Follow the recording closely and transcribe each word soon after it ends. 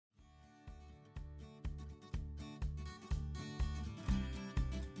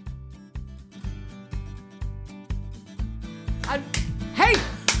Hey,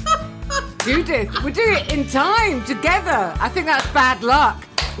 Judith, we're doing it in time together. I think that's bad luck.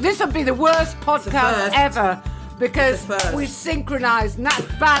 This would be the worst podcast ever because we synchronised, and that's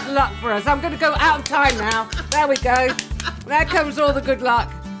bad luck for us. I'm going to go out of time now. There we go. There comes all the good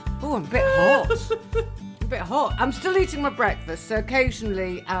luck. Oh, I'm a bit hot. I'm still eating my breakfast, so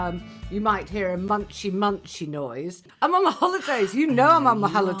occasionally you might hear a munchy noise. I'm on my holidays. You know I'm on my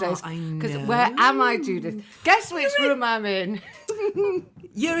holidays. I know. Because where am I, Judith? Guess which room I'm in.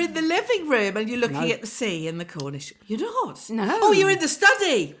 You're in the living room and you're looking at the sea in the Cornish. You're not? No. Oh, you're in the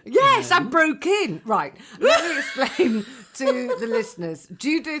study. Yes, I broke in. Right. Let me explain to the listeners.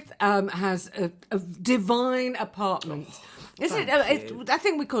 Judith has a divine apartment. Is it? I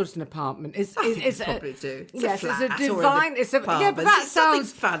think we call it an apartment. I think we probably do. It's yes, a flat it's a divine. It's a apartment. yeah, but that It's nothing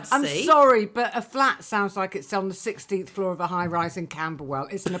sounds fancy. I'm sorry, but a flat sounds like it's on the 16th floor of a high-rise in Camberwell.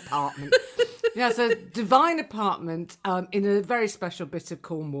 It's an apartment. Yeah, it's a divine apartment in a very special bit of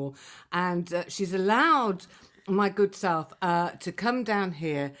Cornwall, and she's allowed my good self to come down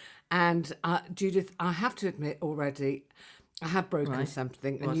here. And Judith, I have to admit already, I have broken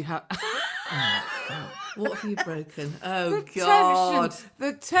something, and you have. What have you broken? Oh, God.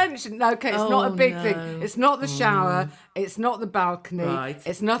 The tension. Okay, it's not a big thing. It's not the shower. It's not the balcony. Right,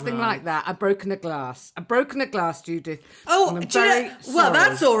 It's nothing like that. I've broken a glass. Judith. Oh, I'm do you know, very well, sorry.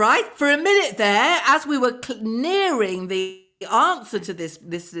 that's all right. For a minute there, as we were nearing the answer to this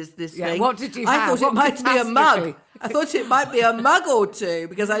thing. What did you I have? thought it What might be a mug. catastrophe? I thought it might be a mug or two,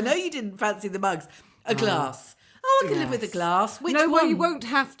 because I know you didn't fancy the mugs. A glass. Oh, I can live with a glass. Which one? Well, you won't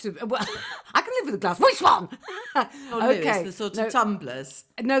have to. Well, I can live with a glass. Which one? Okay. The sort of tumblers.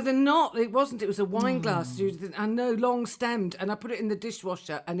 No, they're not. It wasn't. It was a wine glass, Judith. I know, long stemmed, and I put it in the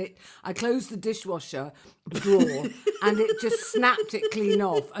dishwasher, and I closed the dishwasher drawer, and it just snapped it clean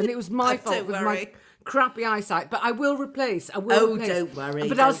off, and it was my fault Don't with worry. my crappy eyesight. But I will replace. Don't worry.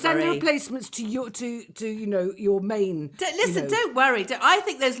 But I'll send the replacements to your your main. Listen, don't worry. I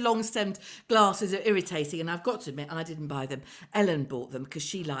think those long-stemmed glasses are irritating, and I've got to admit, I didn't buy them. Ellen bought them because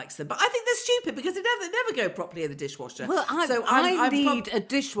she likes them, but I think they're stupid because they never go properly in the dishwasher. Well, I need a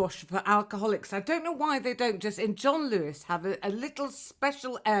dishwasher for alcoholics. I don't know why they don't just in John Lewis have a little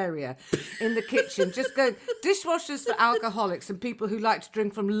special area in the kitchen. Just go dishwashers for alcoholics and people who like to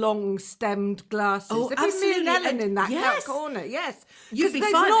drink from long-stemmed glasses. Oh, There'd be me absolutely. and Ellen in that Yes. corner. Yes, You'd be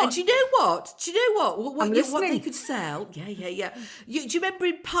 'Cause fine. they're And do you know what? What they listening. could sell? Yeah. Do you remember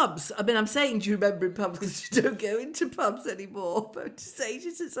in pubs? I mean, I'm saying do you remember in pubs because you don't go into pubs anymore. But to say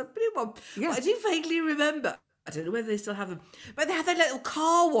since I've been in one. Yeah. But I do vaguely remember. I don't know whether they still have them. But they have their little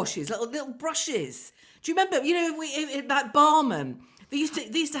car washes, little brushes. Do you remember, that barman? They used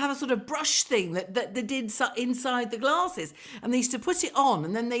to have a sort of brush thing that they did inside the glasses. And they used to put it on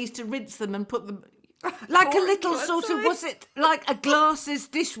and then they used to rinse them and put them... like a little sort of, was it like a glasses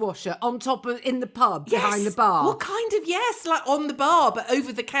dishwasher on top of in the pub behind the bar? Well, kind of, yes, like on the bar, but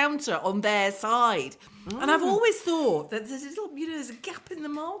over the counter on their side. And I've always thought that there's a gap in the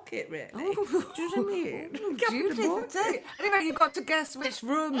market, really. Do you know what I mean? Gap in the market. Anyway, you've got to guess which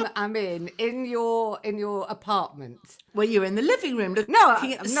room I'm in your apartment. Well, you're in the living room looking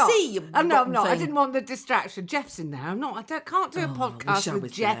at I'm the not. sea. I'm not. I didn't want the distraction. Jeff's in there. I'm not. Can't do a podcast I with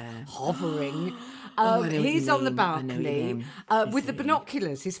was Jeff there. hovering. I know what He's you on the mean. I know what you balcony mean. with the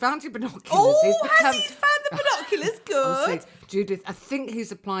binoculars. He's found your binoculars. Oh, has he found the binoculars? Good. Judith, I think he's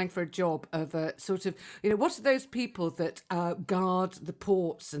applying for a job of a sort of, what are those people that guard the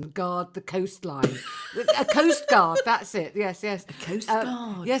ports and guard the coastline? A coast guard, that's it. Yes. A coast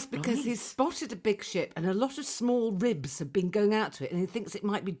guard. Yes, because he's spotted a big ship and a lot of small ribs have been going out to it and he thinks it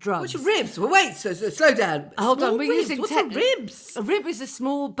might be drugs. What's ribs? Well, wait, so slow down. Hold on, Small we're ribs. using What's a ribs? A rib is a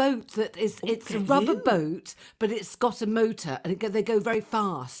small boat that is, it's a Okay, rubber you. boat, but it's got a motor and they go very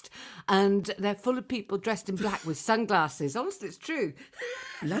fast. And they're full of people dressed in black with sunglasses. Honestly, it's true.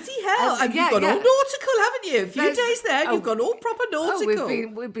 Bloody hell. And you've gone all nautical, haven't you? A few days there, and you've gone all proper nautical.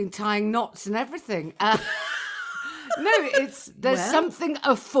 We've been tying knots and everything. No, there's something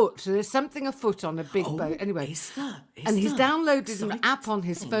afoot. There's something afoot on a big boat. Anyway, Is he's downloaded an app on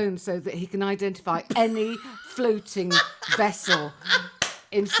his phone so that he can identify any floating vessel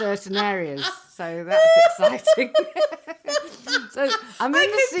in certain areas. So that's exciting. So I'm in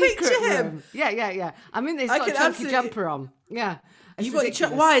the secret room. Yeah. I'm in. He's got a chunky jumper on. Yeah. You've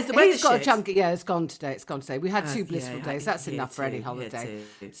got why is the weather He's got shit? a chunky. Yeah, it's gone today. We had 2 blissful days. That's enough for any holiday.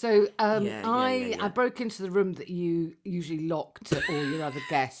 So I broke into the room that you usually lock to all your other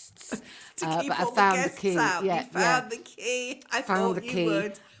guests. To keep but all I found the the guests key. out. Yeah, You found the key. I found thought the key. you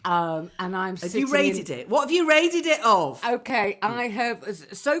would. And I'm Have sitting you rated it? What have you rated it of? Okay, I have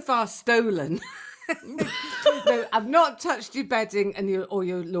so far stolen No, I've not touched your bedding and your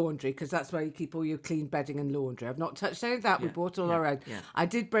laundry, because that's where you keep all your clean bedding and laundry. I've not touched any of that. We bought all our own. Yeah. I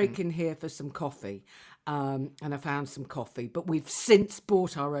did break in here for some coffee, and I found some coffee, but we've since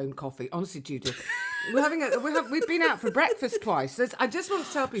bought our own coffee. Honestly, Judith, we've been out for breakfast twice. I just want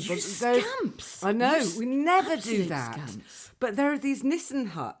to tell people, scamps. I know we never do Absolute that. Scamps. But there are these Nissen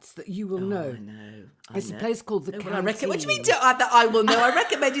huts that you will know. I know. It's a place called the Canteen. What do you mean that I will know? I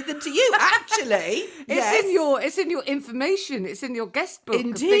recommended them to you, actually. It's in your information. It's in your guest book.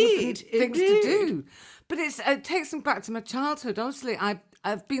 Indeed. Things to do. But it takes me back to my childhood. Honestly,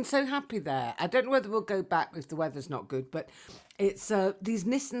 I've been so happy there. I don't know whether we'll go back if the weather's not good, but it's these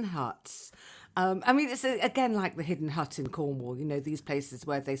Nissen huts. I mean, it's again like the Hidden Hut in Cornwall, these places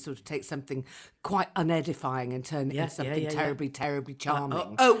where they sort of take something quite unedifying and turn it into something terribly, terribly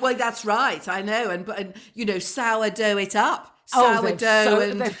charming. Well, that's right. I know. And sourdough it up.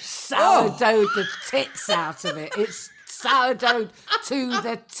 They've sourdough'd the tits out of it. It's sourdough'd to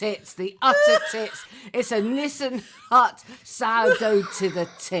the tits, the utter tits. It's a Nissen Hut sourdough'd to the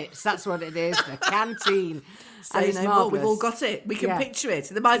tits. That's what it is, the canteen. Say no more. We've all got it. We can picture it.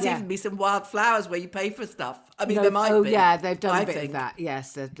 There might even be some wildflowers where you pay for stuff. I mean, there might be. Oh, yeah, they've done a bit of that.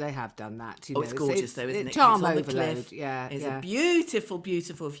 Yes, they have done that. It's gorgeous, though, isn't it? Charm it's overload. Yeah, it's a beautiful,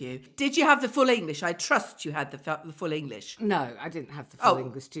 beautiful view. Did you have the full English? I trust you had the full English. No, I didn't have the full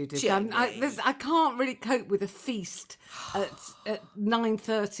English, Judith. I can't really cope with a feast at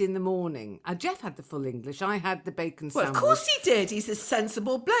 9:30 in the morning. Jeff had the full English. I had the bacon sandwich. Well, of course he did. He's a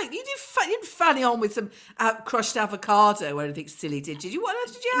sensible bloke. You didn't fanny on with some crushed avocado or anything silly, did you? What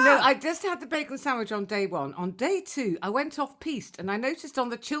else did you have? No, I just had the bacon sandwich on day one. On day two, I went off-piste and I noticed on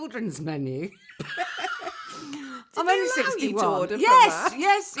the children's menu... I'm only 61.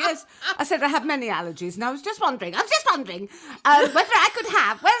 Yes. I said I have many allergies, and I was just wondering whether I could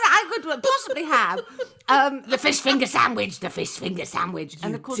possibly have the fish finger sandwich.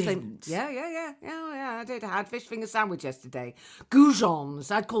 And of course, didn't. I did. I had fish finger sandwich yesterday. Goujons.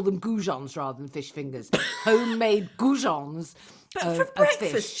 I'd call them goujons rather than fish fingers. Homemade goujons. But for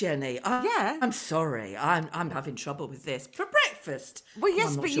breakfast, Jenny, yeah. I'm sorry, I'm having trouble with this. For breakfast. Well,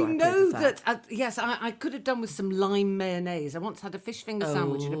 yes, but you know that, yes, I could have done with some lime mayonnaise. I once had a fish finger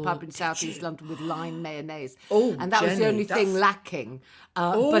sandwich in a pub in South East London with lime mayonnaise. And that was the only thing lacking.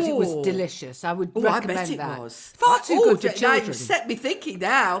 But it was delicious. I would recommend that. I bet it was. Far too good for children. Now you've set me thinking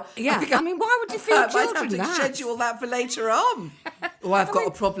now. Yeah, I mean, why would you feed children I might have to schedule that for later on. I've got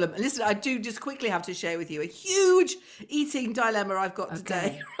a problem. Listen, I do just quickly have to share with you a huge eating dilemma I've got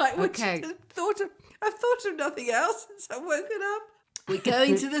today. Right, I've thought of nothing else since I've woken up. We're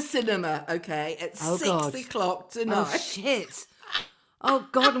going to the cinema, okay, at 6 o'clock tonight. Oh, shit. Oh,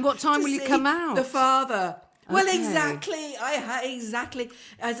 God, and what time will you come out? The Father. Well, exactly. Exactly.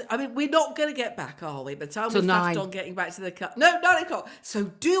 We're not going to get back, are we? By the time we're fast on getting back to the car. No, 9 o'clock. So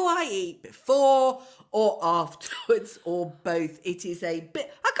do I eat before or afterwards or both? It is a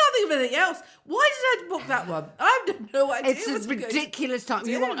bit... I can't think of anything else. Why did I book that one? I have no idea. It's a ridiculous time.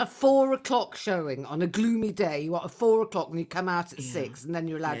 You want a 4 o'clock showing on a gloomy day. You want a 4 o'clock and you come out at 6 and then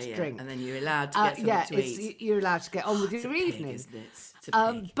you're allowed to drink. And then you're allowed to get something to eat. You're allowed to get on with your evening. Isn't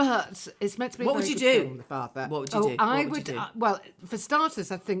it? But it's meant to be. What would you do? The Father. What would you do? I would. Well, for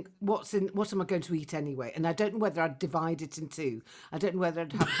starters, I think what am I going to eat anyway? And I don't know whether I'd divide it in two. I don't know whether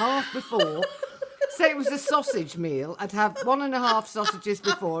I'd have half before. Say it was a sausage meal. I'd have 1.5 sausages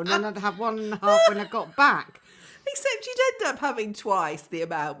before, and then I'd have 1.5 when I got back. Except you'd end up having twice the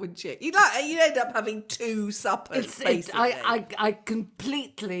amount, wouldn't you? You'd end up having 2 suppers, basically. I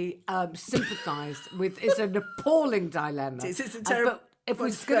completely sympathise with... It's an appalling dilemma. It's a terrible... If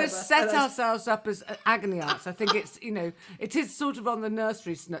we're going to set ourselves up as agony aunts, I think it's, it is sort of on the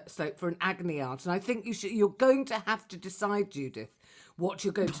nursery slope for an agony aunt. And I think you're going to have to decide, Judith, what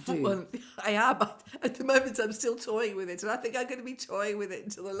you're going to do. Well, I am. At the moment, I'm still toying with it. And I think I'm going to be toying with it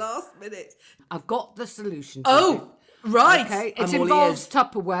until the last minute. I've got the solution. Oh, right. Okay. It involves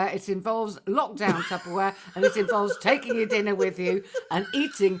Tupperware. It involves lockdown Tupperware. And it involves taking your dinner with you and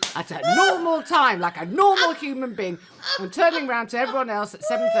eating at a normal time, like a normal human being, and turning around to everyone else at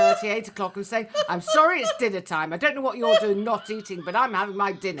 7:30, 8 o'clock and saying, I'm sorry, it's dinner time. I don't know what you're doing not eating, but I'm having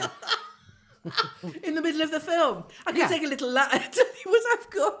my dinner. In the middle of the film. I can take a little I tell you what I've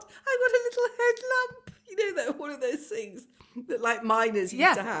got a little headlamp. You know, that one of those things that like miners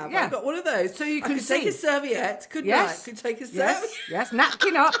used to have. I've got one of those. So you can take a serviette, couldn't I? Could take a serviette. Yes,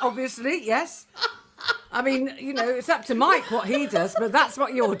 napkin up, obviously, yes. I mean, it's up to Mike what he does, but that's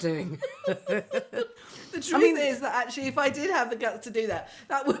what you're doing. The truth is that actually, if I did have the guts to do that,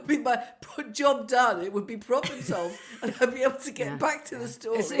 that would be my job done. It would be problem solved, and I'd be able to get back to the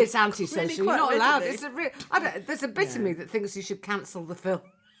story. It's antisocial. Really You're not allowed. readily. There's a bit of me that thinks you should cancel the film.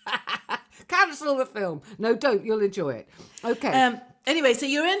 Cancel the film. No, don't. You'll enjoy it. Okay. Anyway, so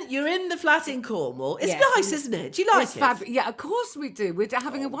you're in the flat in Cornwall. It's Yes. nice, isn't it? Do you like it? Yeah, of course we do. We're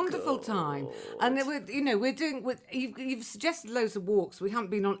having a wonderful time, and we're doing. You've suggested loads of walks. We haven't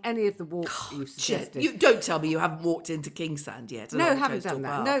been on any of the walks you've suggested. You don't tell me you haven't walked into Kingsand yet. No, haven't done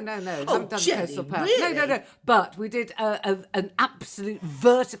that. No. Haven't done Jenny, Coastal Park. really? No. But we did an absolute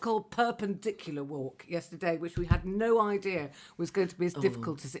vertical, perpendicular walk yesterday, which we had no idea was going to be as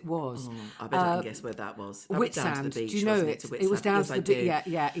difficult as it was. I bet I can guess where that was. That was down to the Whitsand. beach, Do you know wasn't it? To It was down Yes, to I the beach.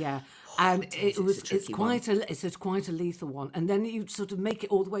 do. Yeah. And it's quite a lethal one. And then you sort of make it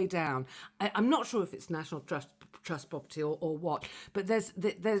all the way down. I'm not sure if it's National Trust property or what, but there's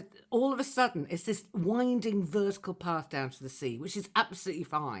all of a sudden it's this winding vertical path down to the sea, which is absolutely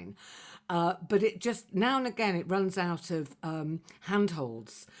fine. But it just now and again it runs out of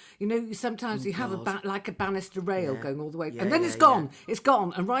handholds. You know, sometimes you have like a banister rail going all the way, and then it's gone. It's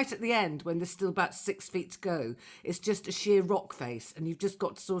gone, and right at the end, when there's still about 6 feet to go, it's just a sheer rock face, and you've just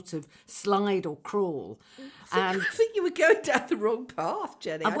got to sort of slide or crawl. I think you were going down the wrong path,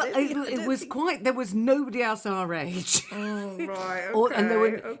 Jenny. There was nobody else our age. Oh, right, okay. And there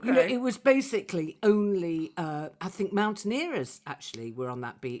were, it was basically only, I think mountaineerers actually were on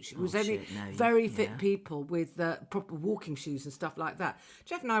that beach. It was only very fit people with proper walking shoes and stuff like that.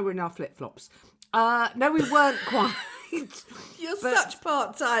 Jeff and I were in our flip-flops. No, we weren't quite. You're such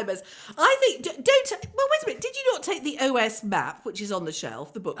part-timers. I think, wait a minute, did you not take the OS map, which is on the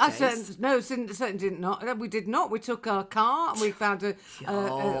shelf, the bookcase? Certainly did not. We did not. We took our car and we found a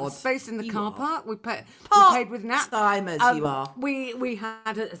space in the car park. We paid with Nat. Part-timers you are. We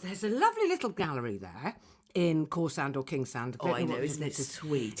had there's a lovely little gallery there in Corsand or Kingsand. I know, isn't it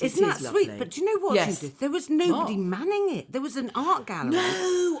sweet? Isn't that sweet? But do you know what, Judith? There was nobody manning it. There was an art gallery.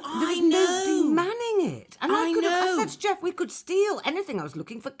 Nobody manning it. And I said to Jeff, we could steal anything. I was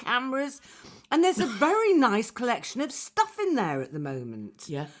looking for cameras. And there's a very nice collection of stuff in there at the moment.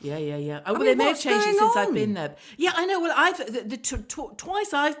 Yeah. Oh, well, they may have changed it since I've been there. Yeah, I know. Well,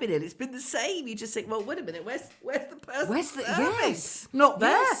 twice I've been in, it's been the same. You just think, well, wait a minute, where's the person? Yes, not there.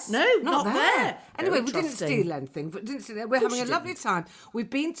 Yes. No, not there. Anyway, we didn't steal anything. We're having a lovely time. We've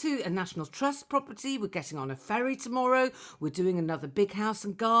been to a National Trust property. We're getting on a ferry tomorrow. We're doing another big house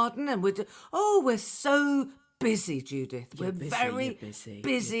and garden, and we're so busy, Judith. We're very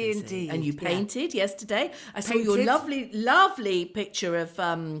busy indeed. And you painted yesterday. I saw your lovely picture of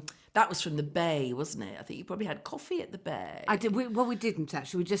that was from the bay, wasn't it? I think you probably had coffee at the bay. I did. We didn't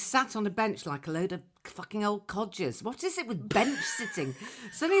actually. We just sat on a bench like a load of fucking old codgers. What is it with bench sitting?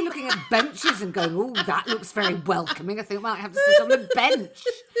 Suddenly looking at benches and going, "Oh, that looks very welcoming. I think I might have to sit on a bench."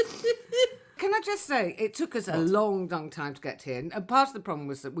 Can I just say, it took us a long time to get here. And part of the problem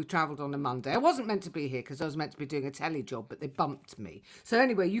was that we travelled on a Monday. I wasn't meant to be here because I was meant to be doing a telly job, but they bumped me. So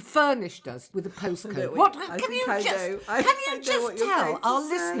anyway, you furnished us with a postcode. Can you just tell our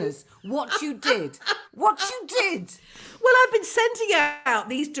listeners what you did? What you did? Well, I've been sending out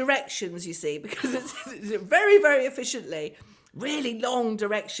these directions, you see, because it's very, very efficiently. Really long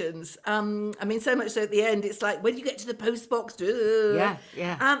directions. I mean, so much so at the end, it's like, when you get to the post box, yeah.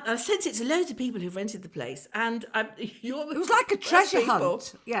 I sent it to loads of people who've rented the place, and you're the it was like a treasure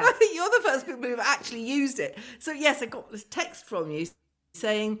hunt. Yeah, I think you're the first people who've actually used it. So yes, I got this text from you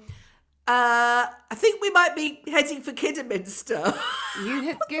saying, I think we might be heading for Kidderminster. You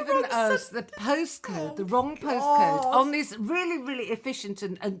had given us the postcode, the wrong postcode, on these really, really efficient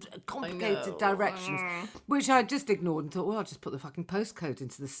and complicated directions, which I just ignored and thought, well, I'll just put the fucking postcode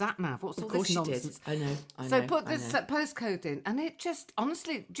into the sat-nav. What's all this nonsense? I know. So put this postcode in, and it just,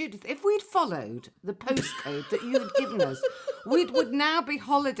 honestly, Judith, if we'd followed the postcode that you had given us, we would now be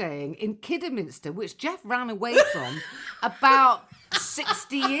holidaying in Kidderminster, which Jeff ran away from about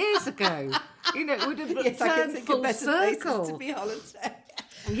 60 years ago. You know, it would have turned full circle. To be holiday.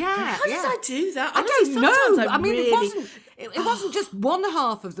 Yeah. How did I do that? Honestly, I don't know. I mean, it wasn't just one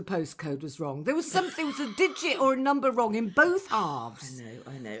half of the postcode was wrong. There was a digit or a number wrong in both halves.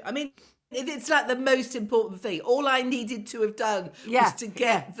 I know. I mean, it's like the most important thing. All I needed to have done was to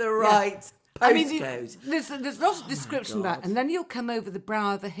get the right postcode. I mean, there's lots of description of that, and then you'll come over the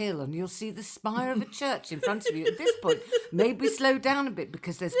brow of a hill and you'll see the spire of a church in front of you. At this point, maybe slow down a bit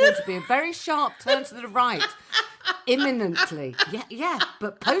because there's going to be a very sharp turn to the right imminently. Yeah,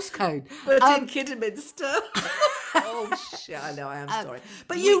 but postcode. But in Kidderminster. Oh, shit, I know, I am sorry.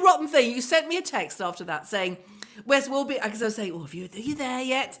 But you rotten thing, you sent me a text after that saying, Wes will be, because I'll say, "Oh, are you there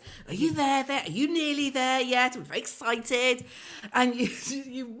yet? Are you there? Are you nearly there yet? I'm very excited." And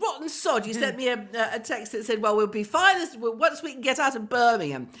you rotten sod, you sent me a text that said, "Well, we'll be fine once we can get out of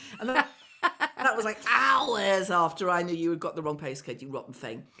Birmingham." And that was like hours after I knew you had got the wrong postcode, you rotten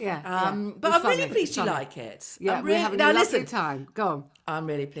thing. Yeah. But I'm really pleased you like it. Yeah, we're having a lovely time. Go on. I'm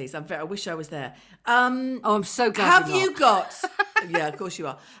really pleased. I wish I was there. I'm so glad. Have you got? Yeah, of course you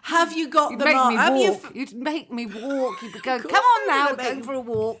are. Have you got the? You'd make me walk. You'd be going, "Come on now, we're going for a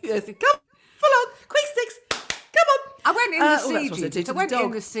walk." Yes, come along, quick sticks. Come on. I went in the sea. I went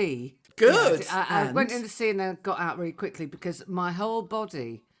in the sea. Good. I went in the sea and I got out really quickly because my whole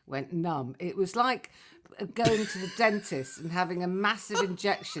body went numb. It was like going to the dentist and having a massive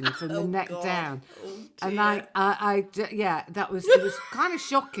injection from the neck down. And it was kind of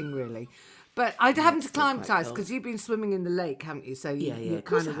shocking, really. But I haven't acclimatised because you've been swimming in the lake, haven't you? So you're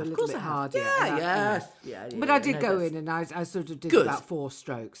kind of a little bit hard. Yeah. But I did go in and I sort of did about 4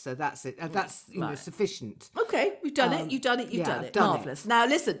 strokes. So that's it. That's sufficient. Okay, we've done it. You've done it. Marvellous. Now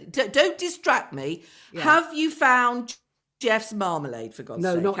listen, don't distract me. Yeah. Have you found Jeff's marmalade, for God's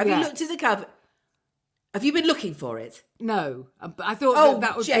sake? No, not yet. Have you looked in the cupboard? Have you been looking for it? No, but I thought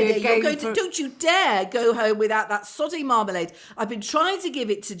that would be a game don't you dare go home without that soddy marmalade. I've been trying to give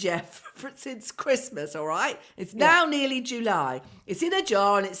it to Jeff since Christmas, all right? It's now nearly July. It's in a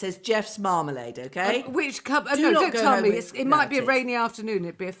jar and it says Jeff's marmalade, okay? Which cup? Don't tell me. It might be a rainy afternoon.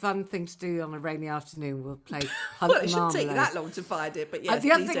 It'd be a fun thing to do on a rainy afternoon. We'll play Hunt Well, it shouldn't Marmalade. take that long to find it, but yes,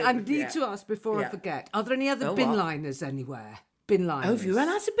 the other thing I need to ask before I forget, are there any other bin what? liners anywhere? Bin liners. Oh, have you run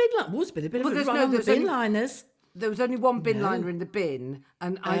out of bin liners? There's been a bit of a run on the bin liners. There was only one bin liner in the bin,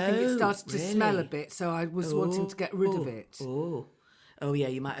 and I think it started to smell a bit, so I was wanting to get rid of it. Oh yeah,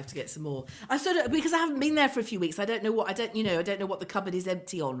 you might have to get some more. I sort of, because I haven't been there for a few weeks. I don't know what the cupboard is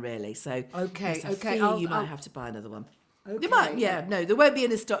empty on really. So okay, you might have to buy another one. Okay. You might, no, there won't be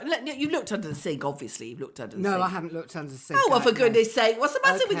in a stock. You looked under the sink, obviously. You've looked under the sink. No, I haven't looked under the sink. Oh, well, for goodness sake. What's the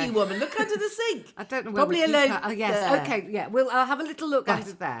matter with you, woman? Look under the sink. I don't know where Probably alone. Yes, okay, yeah. I'll have a little look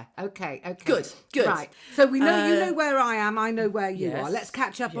under there. Okay. Good. Right. So we know you know where I am, I know where you are. Let's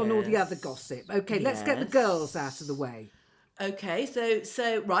catch up on all the other gossip. Okay, let's get the girls out of the way. Okay,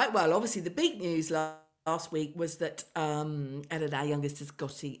 so right, well, obviously the big news last week was that Ellen, our youngest, has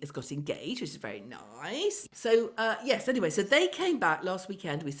got engaged, which is very nice. So, anyway, so they came back last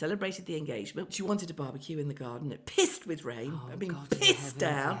weekend. We celebrated the engagement. She wanted a barbecue in the garden. It pissed with rain. Pissed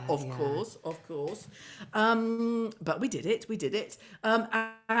down, of course. But we did it.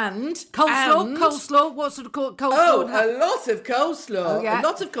 And coleslaw. What sort of coleslaw? Oh, a lot of coleslaw. A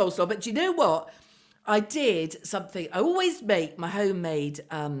lot of coleslaw. But do you know what? I did something. I always make my homemade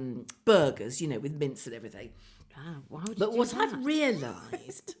burgers, with mince and everything. But what I've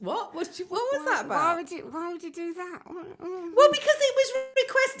realised, what was that about? Why would you do that? Well, because it was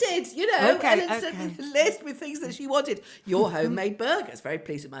requested, Ellen sent me the list with things that she wanted. Your homemade burgers. Very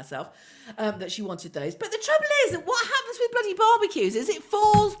pleased with myself that she wanted those. But the trouble is that what happens with bloody barbecues is it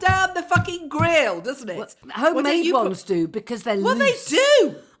falls down the fucking grill, doesn't it? Well, homemade ones do because they're loose. Well, they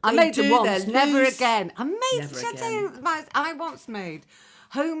do. I made them once, never again. I once made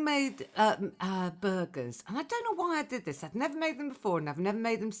homemade burgers, and I don't know why I did this. I've never made them before, and I've never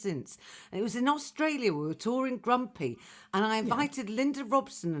made them since. And it was in Australia. We were touring Grumpy, and I invited Linda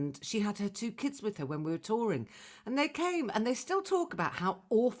Robson, and she had her 2 kids with her when we were touring. And they came, and they still talk about how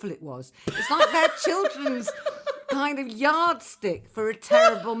awful it was. It's like their children's kind of yardstick for a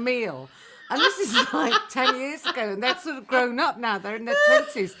terrible meal. And this is like 10 years ago, and they're sort of grown up now. They're in their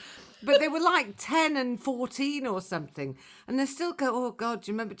 20s. But they were like 10 and 14 or something. And they still go, oh, God,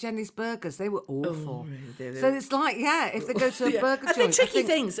 do you remember Jenny's burgers? They were awful. So it's like, if they go to a burger joint. They're tricky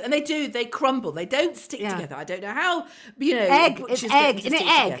things, and they crumble. They don't stick together. I don't know how, Egg. It's egg. Isn't it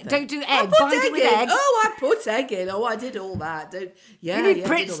egg? Together. Don't do egg. Bind it with egg. Oh, I put egg in. Oh, I did all that. You need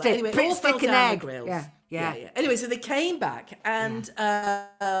Pritt stick. Anyway, Pritt stick and egg. Yeah. Anyway, so they came back and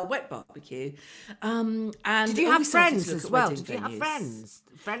wet barbecue. And did you have friends as well? Did you have friends?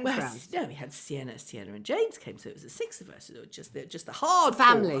 No, we had Sienna and James came, so it was the 6 of us. So it was just the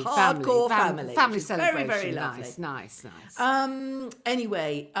hardcore family celebration. Very, very lovely. Nice.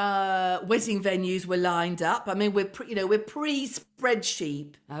 Anyway, wedding venues were lined up. I mean, we're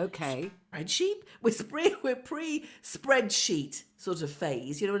pre-spreadsheet. Okay. Spreadsheet? We're pre-spreadsheet sort of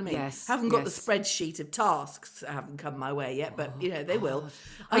phase. You know what I mean? Yes. Haven't got the spreadsheet of tasks that haven't come my way yet, but they will.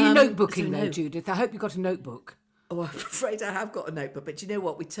 Are you notebooking though, Judith? I hope you got a notebook. Oh, I'm afraid I have got a notebook. But you know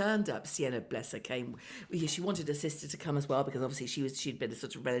what? We turned up. Sienna, bless her, came. She wanted her sister to come as well because obviously she'd been a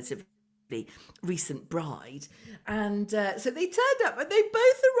sort of relatively recent bride, and so they turned up, and they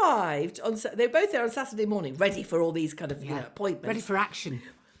both arrived they were both there on Saturday morning, ready for all of appointments, ready for action.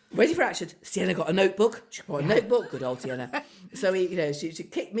 Ready for action. Sienna got a notebook. She got a notebook. Good old Sienna. So she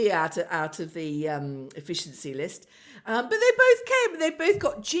kicked me out of the efficiency list. But they both came. They both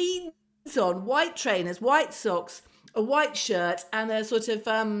got jeans on, white trainers, white socks, a white shirt, and a sort of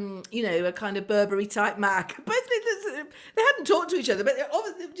a kind of Burberry type Mac. Both they hadn't talked to each other, but they're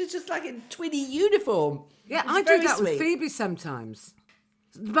obviously just like in twinny uniform. Yeah, I do that with Phoebe sometimes.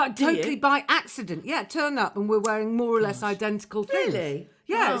 But totally by accident. Yeah, turn up and we're wearing more or less identical things. Really?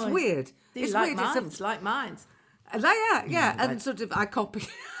 Yeah, it's weird. It's like weird. It's like mine. Yeah, and sort of I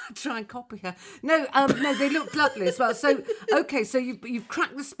try and copy her. No, they look lovely as well. So, okay, so you've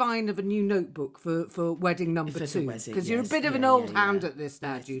cracked the spine of a new notebook for wedding number 2, because you're a bit of an old hand at this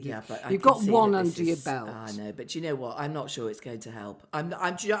now, Judith. Yeah, but you've got one under your belt. I know, but you know what? I'm not sure it's going to help. I'm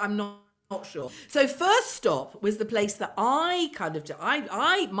not sure. So first stop was the place that I kind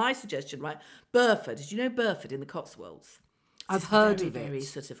of my suggestion, right? Burford. Did you know Burford in the Cotswolds? I've heard of it. Very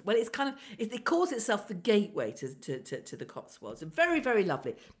sort of, well, it's kind of, it calls itself the gateway to the Cotswolds. And very, very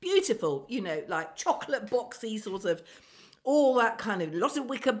lovely. Beautiful, like chocolate boxy sort of, all that kind of, lots of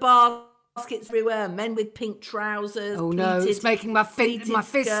wicker baskets everywhere, men with pink trousers. Oh no, it's making my fists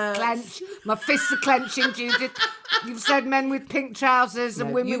clench. My fists are clenching, Judith. You've said men with pink trousers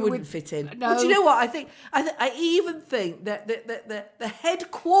and women you wouldn't fit in. No. Well, do you know what? I even think that the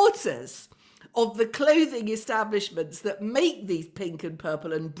headquarters of the clothing establishments that make these pink and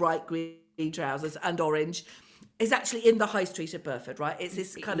purple and bright green trousers and orange is actually in the high street of Burford, right? It's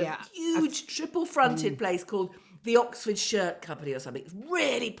this kind of huge triple-fronted place called the Oxford Shirt Company or something. It's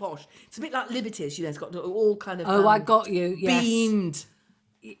really posh. It's a bit like Liberty's, it's got all kind of... Oh, I got you, yes. Beamed.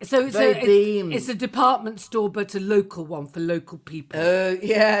 So it's a department store, but a local one for local people. Oh,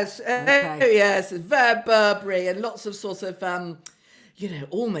 yes. Okay. Oh, yes. It's very Burberry and lots of sort of...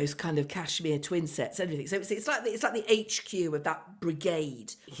 almost kind of cashmere twin sets, everything. So it's like the HQ of that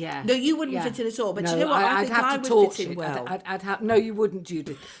brigade. Yeah. No, you wouldn't fit in at all. But no, you know what? I'd think have I to would fit in well. No, you wouldn't,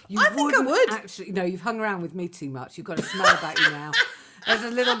 Judith. I think I would. Actually, no, you've hung around with me too much. You've got a smell about you now. There's a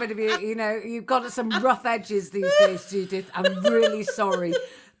little bit of you've got some rough edges these days, Judith. I'm really sorry.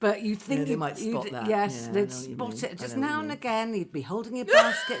 But you think they might spot that. Yes, they'd spot it. Just now and again, you'd be holding your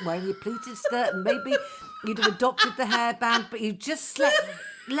basket, wearing your pleated skirt, and maybe you'd have adopted the hairband, but you just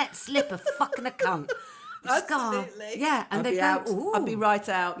let slip a fucking a cunt. Absolutely. Yeah, and they go, ooh. I'd be right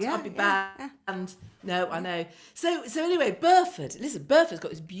out. Yeah, I'd be banned. Yeah. No, I know. So anyway, Burford. Listen, Burford's got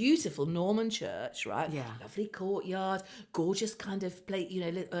this beautiful Norman church, right? Yeah. Lovely courtyard, gorgeous kind of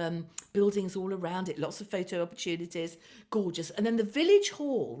buildings all around it, lots of photo opportunities, gorgeous. And then the village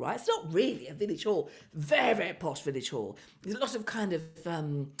hall, right? It's not really a village hall, very, very posh village hall. There's a lot of kind of,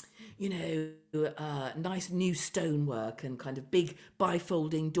 nice new stonework and kind of big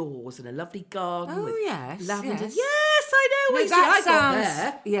bifolding doors and a lovely garden with lavender. Yes, I know.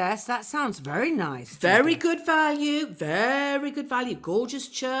 Yes, that sounds very nice. Very good value. Gorgeous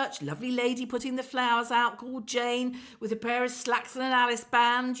church. Lovely lady putting the flowers out called Jane with a pair of slacks and an Alice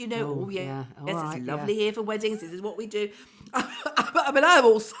band. Yes, it's lovely here for weddings. This is what we do. I mean, I'm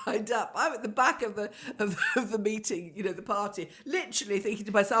all signed up. I'm at the back of the meeting, the party, literally thinking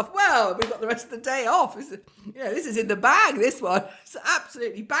to myself, well, we've got the rest of the day off. This is in the bag, this one. It's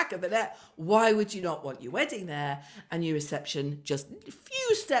absolutely back of the net. Why would you not want your wedding there and your reception just a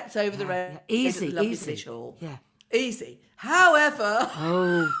few steps over the road? Easy. Hall? Yeah. Easy. However...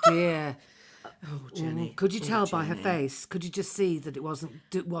 Oh, dear. Oh, Jenny. Could you tell by her face? Could you just see that it wasn't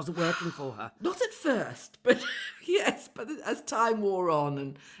working for her? Not at first, but yes. But as time wore on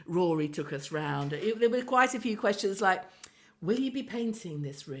and Rory took us round, there were quite a few questions like, will you be painting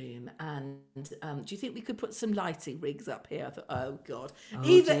this room? And do you think we could put some lighting rigs up here? I thought, oh, God.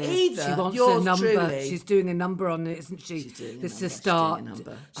 Either. She wants a number. Truly. She's doing a number on it, isn't she? This is a start.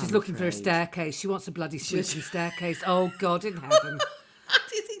 She's looking for a staircase. She wants a bloody sweeping staircase. Oh, God in heaven.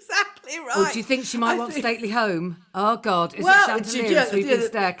 That is exactly right. Or do you think she might want stately home? Oh, God. Is it chandelier sweeping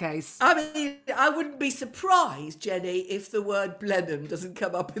staircase? I mean, I wouldn't be surprised, Jenny, if the word Blenheim doesn't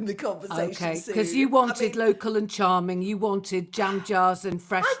come up in the conversation Okay, because you wanted local and charming. You wanted jam jars and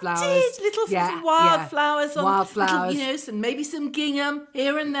fresh flowers. I did. Little wildflowers. Wildflowers. Maybe some gingham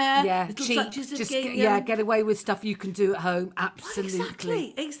here and there. Yeah, little cheap. touches of gingham. Get away with stuff you can do at home.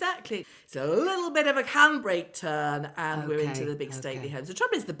 Absolutely. Exactly. So a little bit of a handbrake turn and we're into the big stately homes. The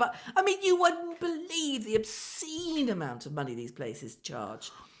trouble is, you wouldn't believe the obscene amount of money these places charge.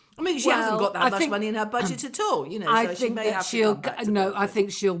 I mean, she hasn't got that much money in her budget at all, you know. I so think she may that have she'll. to come back to No, that, I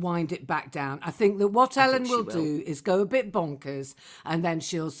think she'll wind it back down. I think that what Ellen will will. do is go a bit bonkers, and then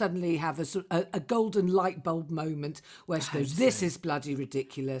she'll suddenly have a golden light bulb moment where she goes, "This is bloody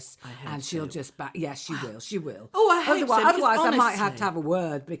ridiculous," and she'll just back. Yes, she will. She will. Oh, I hope so. Otherwise, I might honestly, have to have a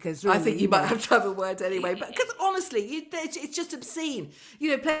word because really, I think you might have to have a word anyway. But because honestly, it's just obscene.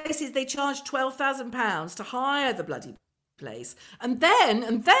 You know, places they charge £12,000 to hire the bloody place, and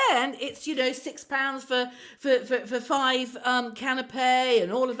then it's, you know, £6 for 5 canapé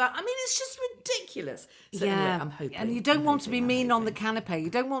and all of that. I mean, it's just ridiculous. So yeah, anyway, I'm hoping. And you don't want to be mean on the canapé. You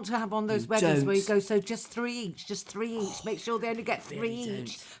don't want to have on those weddings where you go, so just 3 each, just 3 each. Make sure they only get 3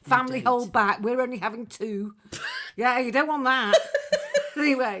 each. Family hold back. We're only having 2. Yeah, you don't want that.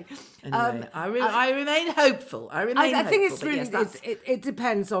 Anyway, I remain hopeful. I think it's really it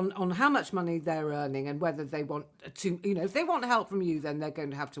depends on how much money they're earning and whether they want to, you know, if they want help from you, then they're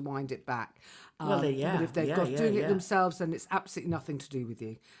going to have to wind it back. But if they've got doing it themselves, then it's absolutely nothing to do with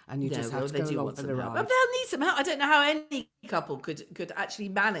you, and you just have to go along for the ride. But they'll need some help. I don't know how any couple could actually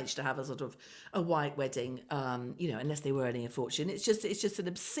manage to have a sort of a white wedding, you know, unless they were earning a fortune. It's just an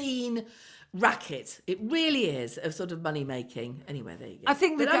obscene racket. It really is of sort of money making. Anyway, there you go. I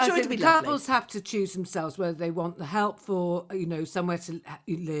think the couples have to choose themselves whether they want the help for, you know, somewhere to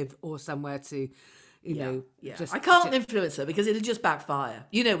live or somewhere to, you know. I can't influence her because it'll just backfire.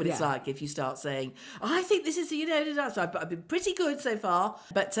 You know what it's like if you start saying, I think this is, you know, so I've been pretty good so far.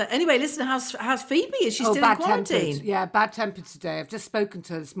 But anyway, listen, how's Phoebe? Is she still in quarantine? Yeah, bad-tempered today. I've just spoken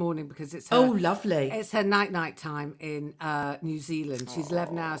to her this morning because it's her... Oh, lovely. It's her night time in New Zealand. She's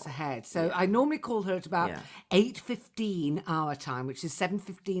 11 hours ahead. So I normally call her at about 8:15 our time, which is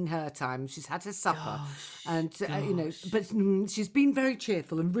 7:15 her time. She's had her supper. And, you know, but she's been very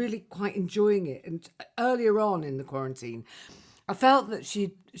cheerful and really quite enjoying it. And earlier on in the quarantine, I felt that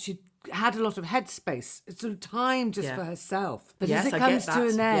she had a lot of headspace, sort of time just for herself. But as it comes to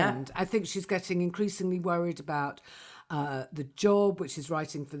an end, I think she's getting increasingly worried about the job, which is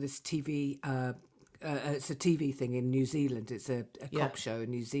writing for this TV. It's a TV thing in New Zealand. It's a cop show in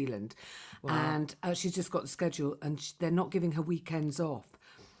New Zealand, and she's just got the schedule, and they're not giving her weekends off.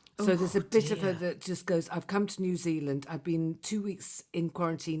 So there's a bit of her that just goes, I've come to New Zealand. I've been 2 weeks in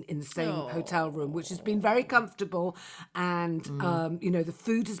quarantine in the same hotel room, which has been very comfortable. And, you know, the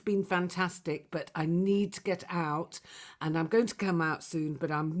food has been fantastic, but I need to get out. And I'm going to come out soon, but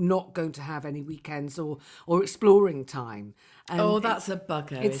I'm not going to have any weekends or exploring time. And that's a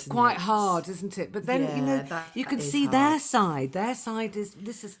bugger. It's quite hard, isn't it? But then, you know, you can see their side. Their side is,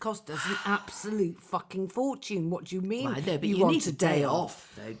 this has cost us an absolute fucking fortune. What do you mean? Well, I know, but you need a day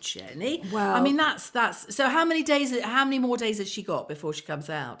off, though, Jenny. Well, I mean, that's so. How many more days has she got before she comes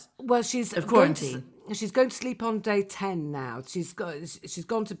out? Well, she's of quarantine. She's going to sleep on day 10 now. She's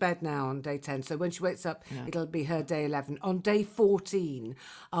gone to bed now on day 10. So when she wakes up, it'll be her day 11. On day 14,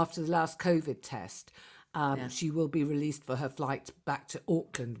 after the last COVID test, she will be released for her flight back to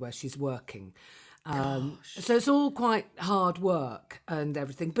Auckland, where she's working. So it's all quite hard work and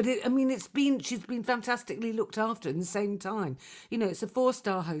everything, but she's been fantastically looked after in the same time. You know, it's a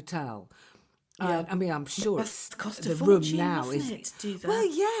 4-star hotel. I mean, I'm sure it's cost the a fortune, room now wasn't it, to do that? Well,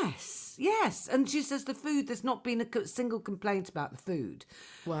 yes, and she says the food. There's not been a single complaint about the food.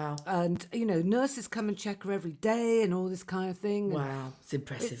 Wow. And you know, nurses come and check her every day and all this kind of thing. Wow, it's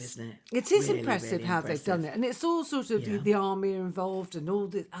impressive, isn't it? It is really, impressive really how they've done it, and it's all sort of the army are involved and all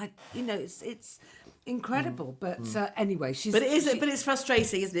this. You know, it's incredible. But anyway, it's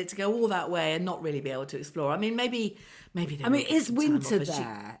frustrating, isn't it, to go all that way and not really be able to explore. I mean, maybe. It is winter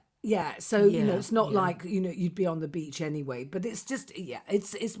there. Yeah, so you know, it's not like, you know, you'd be on the beach anyway, but it's just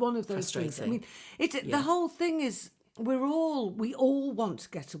it's one of those things. I mean, the whole thing is we all want to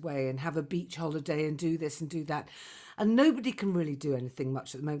get away and have a beach holiday and do this and do that, and nobody can really do anything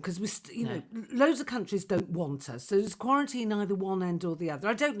much at the moment because know, loads of countries don't want us. So there's quarantine either one end or the other.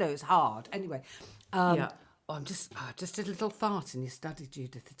 I don't know. It's hard anyway. I'm just did a little fart in your study,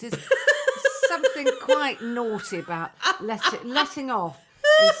 Judith. It is something quite naughty about letting off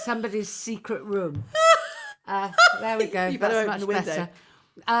in somebody's secret room. There we go. You better That's open much the window. better.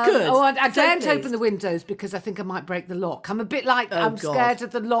 Good. I daren't open the windows because I think I might break the lock. I'm a bit like I'm scared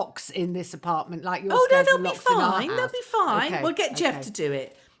of the locks in this apartment, like you're scared of the locks in our house. They'll be fine. Okay, We'll get Jeff to do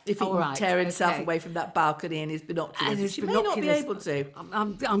it. If he can tear himself away from that balcony and his binoculars, which he may not be able to.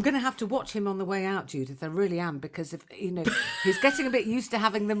 I'm going to have to watch him on the way out, Judith. I really am, because if he's getting a bit used to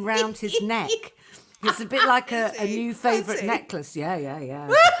having them round his neck. It's a bit like a new favourite necklace. Yeah.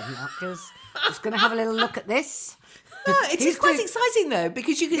 Just going to have a little look at this. It is quite exciting though,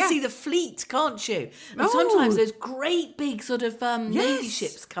 because you can see the fleet, can't you? And sometimes those great big sort of navy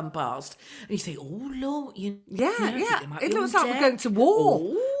ships come past, and you think, "Oh Lord, it looks like we're going to war."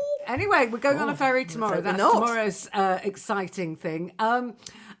 Ooh. Anyway, we're going on a ferry tomorrow. That's tomorrow's exciting thing.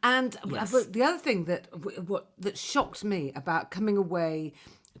 And but the other thing that shocks me about coming away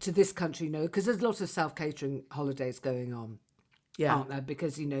to this country, because there's lots of self-catering holidays going on. Yeah, aren't there?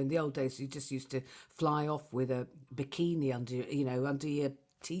 Because in the old days you just used to fly off with a bikini under your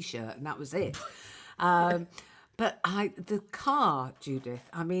t-shirt, and that was it. But the car, Judith.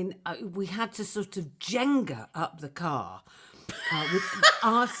 I mean, we had to sort of Jenga up the car with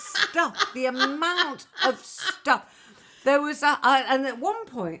our stuff. The amount of stuff. There was and at one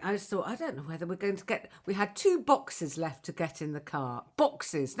point I just thought, I don't know whether we're going to get. We had 2 boxes left to get in the car.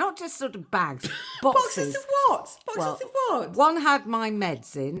 Boxes, not just sort of bags. Boxes. Boxes of what? Boxes of what? One had my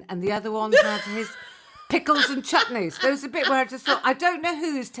meds in, and the other one had his pickles and chutneys. There was a bit where I just thought, I don't know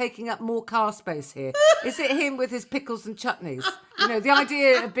who's taking up more car space here. Is it him with his pickles and chutneys? The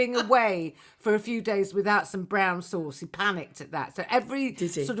idea of being away for a few days without some brown sauce, he panicked at that. So every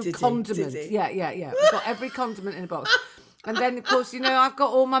condiment. Yeah. We've got every condiment in a box. And then, of course, I've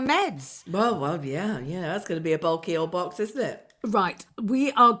got all my meds. Well, yeah. That's going to be a bulky old box, isn't it? Right,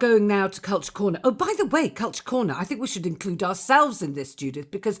 we are going now to Culture Corner. Oh, by the way, Culture Corner, I think we should include ourselves in this,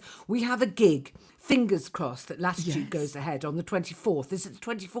 Judith, because we have a gig, fingers crossed, that Latitude goes ahead on the 24th. Is it the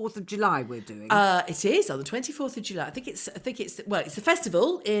 24th of July we're doing? It is, on the 24th of July. I think it's a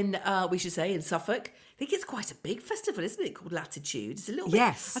festival in Suffolk. I think it's quite a big festival, isn't it? Called Latitude. It's a little bit.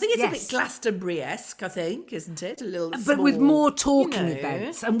 I think it's a bit Glastonbury-esque, I think, isn't it? A little, but with more talking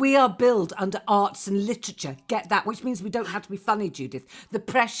events, and we are billed under arts and literature. Get that? Which means we don't have to be funny, Judith. The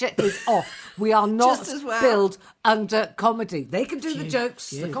pressure is off. We are not billed under comedy. They can do the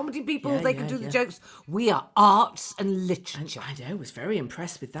jokes. The comedy people, they can do the jokes. We are arts and literature. I know. I was very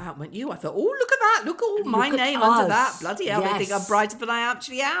impressed with that, weren't you? I thought, oh, look at that. Look at my name under that. Bloody hell! They think I'm brighter than I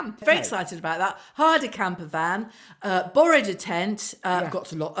actually am. Very excited about that. Hired a camper van, borrowed a tent. I've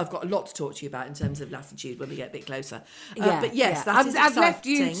got a lot to talk to you about in terms of Latitude when we get a bit closer. But yes, that is I've left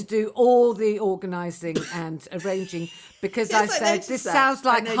you to do all the organising and arranging because I said this sounds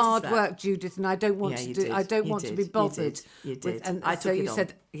like hard work, Judith, and I don't want to do. I don't want to be bothered. You did. And I so took you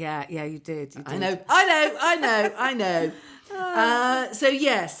said, yeah, you did. I know. So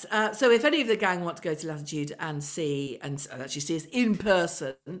yes, so if any of the gang want to go to Latitude and actually see us in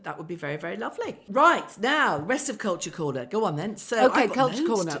person, that would be very, very lovely. Right, now, rest of Culture Corner. Go on then. So okay, Culture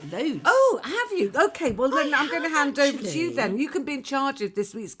Corner. Loads. Oh, have you? Okay, well then I'm going to hand over to you then. You can be in charge of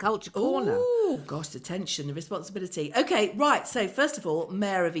this week's Culture Corner. Oh, gosh, the tension, the responsibility. Okay, right, so first of all,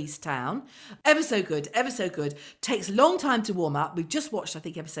 Mayor of Easttown. Ever so good. Takes a long time to warm up. We've just watched, I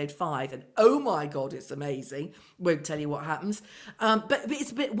think, episode 5, and oh my God, it's amazing. Won't tell you what happens. But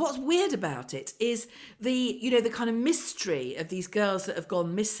it's a bit, what's weird about it is the kind of mystery of these girls that have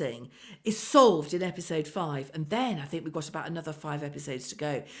gone missing is solved in episode 5, and then I think we've got about another 5 episodes to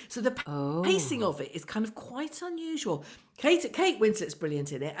go. So the pacing of it is kind of quite unusual. Kate Winslet's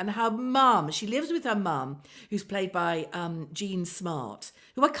brilliant in it, and her mum, she lives with her mum, who's played by Jean Smart,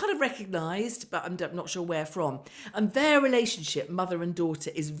 who I kind of recognised, but I'm not sure where from. And their relationship, mother and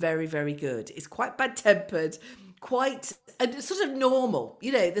daughter, is very, very good. It's quite bad-tempered, quite sort of normal.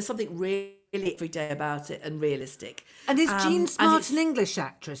 There's something really everyday about it and realistic. And is Jean Smart an English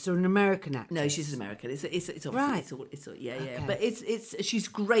actress or an American actress? No, she's an American. It's obviously right. It's but it's she's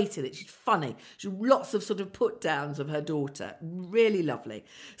great in it. She's funny. She's lots of sort of put downs of her daughter. Really lovely.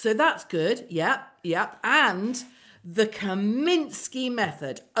 So that's good. Yep. And the Kaminsky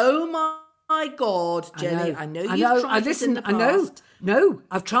method. Oh my God, Jenny! I know you've tried this in the past. No,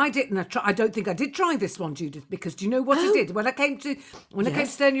 I've tried it, and I don't think I did try this one, Judith, because do you know what I did? When I came to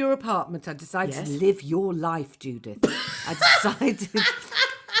stay in your apartment, I decided to live your life, Judith. I decided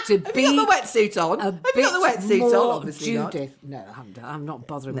to be... Have you got the wetsuit on? Have you got the wetsuit on? Obviously Judith. Not. No, I'm not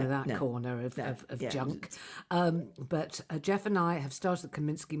bothering with that corner of junk. But Jeff and I have started the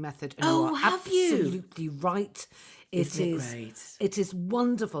Kaminsky method, and you are absolutely right. It is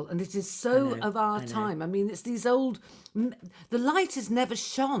wonderful, and it is so of our time. I mean, it's these old... The light has never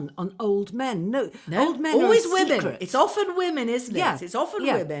shone on old men. No, old men always are women. secret. It's often women, isn't it? Yeah. It's often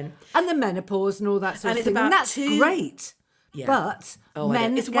women. And the menopause and all that sort of thing. And that's great. Yeah. But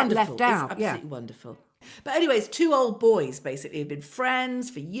men get left out. It's absolutely wonderful. But anyways, 2 old boys basically have been friends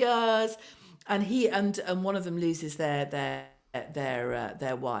for years, and he and one of them loses their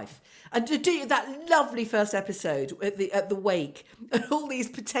their wife, and to do that lovely first episode at the wake, and all these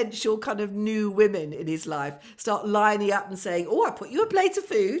potential kind of new women in his life start lining up and saying, "Oh, I put you a plate of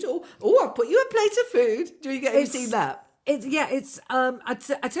food," or "Oh, I put you a plate of food." Have you seen that? I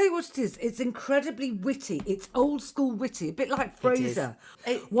tell you what it is. It's incredibly witty. It's old school witty, a bit like Frasier.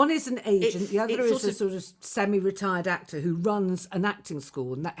 One is an agent, the other is a sort of semi-retired actor who runs an acting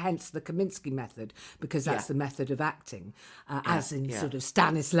school, and hence the Kaminsky method, because that's the method of acting, as in sort of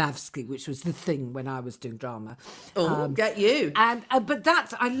Stanislavski, which was the thing when I was doing drama. Get you. And but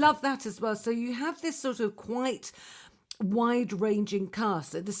I love that as well. So you have this sort of quite wide-ranging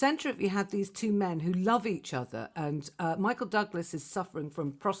cast. At the centre of it, you have these two men who love each other, and Michael Douglas is suffering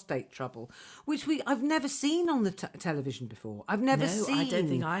from prostate trouble, which I've never seen on the television before. I've never seen. I don't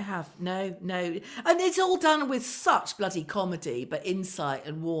think I have. No. And it's all done with such bloody comedy, but insight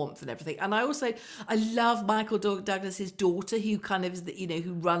and warmth and everything. And I love Michael Douglas's daughter, who kind of is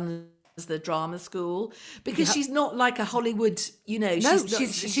who runs the drama school, because she's not like a Hollywood,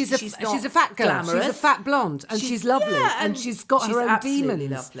 she's a fat girl, glamorous. She's a fat blonde, and she's lovely, and she's got her own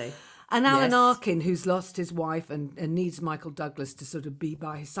demons. Lovely. And Alan Arkin, who's lost his wife and needs Michael Douglas to sort of be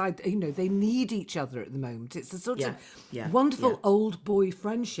by his side, they need each other at the moment. It's a sort of wonderful old boy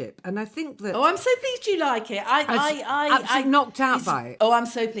friendship, and I think that. Oh, I'm so pleased you like it. I'm knocked out by it. Oh, I'm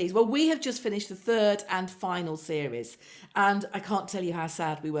so pleased. Well, we have just finished the third and final series, and I can't tell you how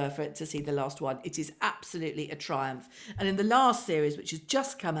sad we were to see the last one. It is absolutely a triumph. And in the last series, which has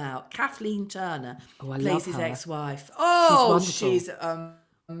just come out, Kathleen Turner plays his ex-wife. Oh, she's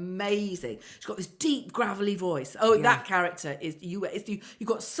amazing. She's got this deep, gravelly voice. That character you've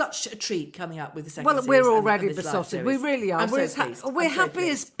got such a treat coming up with the second series. Well, we're already besotted. We really are. We're happy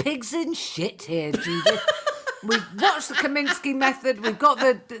as pigs in shit here, Judith. We've watched the Kaminsky method. We've got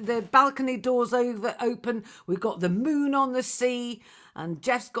the balcony doors open. We've got the moon on the sea. And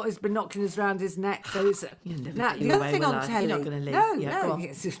Jeff's got his binoculars around his neck. So it's the other thing on telly. You're not going to leave. No,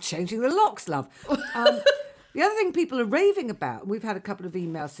 it's changing the locks, love. The other thing people are raving about, we've had a couple of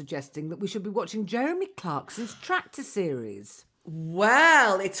emails suggesting that we should be watching Jeremy Clarkson's Tractor series.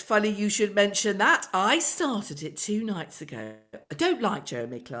 Well, it's funny you should mention that. I started it 2 nights ago. I don't like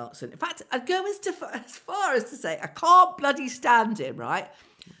Jeremy Clarkson. In fact, I'd go as far as to say I can't bloody stand him, right?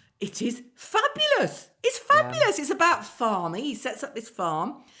 It is fabulous. It's fabulous. Yeah. It's about farming. He sets up this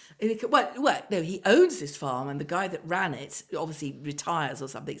farm. No, he owns this farm, and the guy that ran it obviously retires or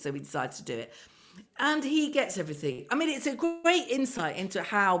something, so he decides to do it. And he gets everything. I mean, it's a great insight into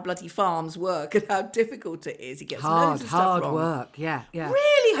how bloody farms work and how difficult it is. He gets loads of stuff wrong. Hard work, yeah.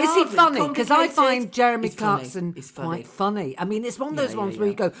 Really hard. Is he funny? Because I find Jeremy Clarkson quite funny. I I mean, it's one of those ones where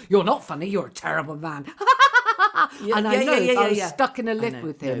you go, "You're not funny. You're a terrible man." And I know if I was stuck in a lift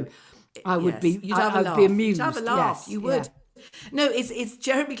with him, I would be. I'd be amused. You'd have a laugh. Yes, you would. Yeah. No, it's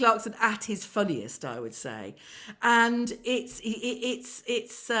Jeremy Clarkson at his funniest, I would say, and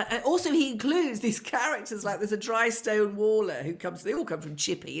it's also he includes these characters, like there's a dry stone waller who comes. They all come from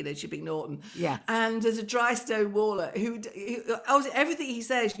Chippy, Chipping Norton. Yeah, and there's a dry stone waller who everything he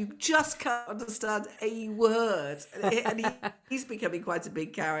says you just can't understand a word, and he's becoming quite a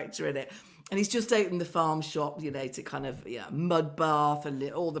big character in it. And he's just opened the farm shop, to kind of mud bath and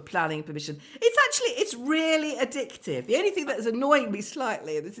all the planning permission. It's really addictive. The only thing that is annoying me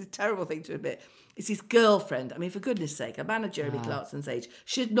slightly, and this is a terrible thing to admit, is his girlfriend. I mean, for goodness sake, a man of Jeremy Clarkson's age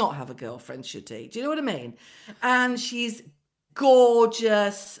should not have a girlfriend, should he? Do you know what I mean? And she's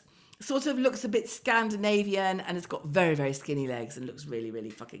gorgeous, sort of looks a bit Scandinavian, and has got very, very skinny legs and looks really,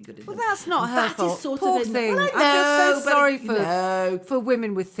 really fucking good in them. Well, that's not her fault. Poor thing. Well, I feel so sorry for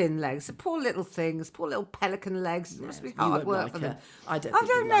women with thin legs. Poor little things, poor little pelican legs. It must be hard work for them. I don't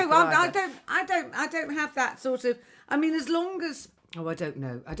know. I don't have that sort of. I mean, as long as. Oh, I don't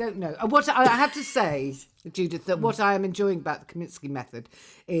know. What I have to say, Judith, that what I am enjoying about the Kaminsky method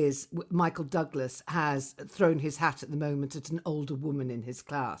is Michael Douglas has thrown his hat at the moment at an older woman in his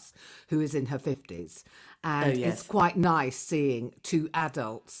class who is in her 50s. And it's quite nice seeing two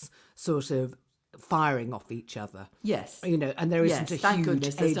adults sort of firing off each other. Yes. And there isn't a huge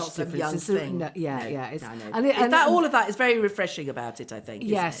age difference. Young thing. And all of that is very refreshing about it, I think.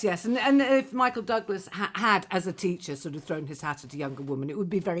 Yes. And if Michael Douglas had, as a teacher, sort of thrown his hat at a younger woman, it would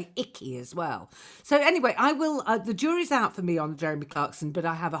be very icky as well. So anyway, I will. The jury's out for me on Jeremy Clarkson, but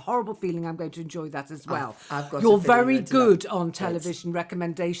I have a horrible feeling I'm going to enjoy that as well. You're very good on television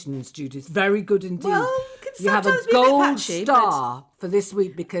recommendations, Judith. Very good indeed. Well, you have a gold star for this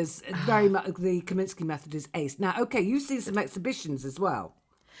week because very much the Kaminsky method is ace. Now, okay, you've seen some exhibitions as well.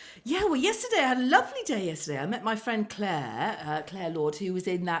 Yeah, well, yesterday I had a lovely day. I met my friend Claire Lord, who was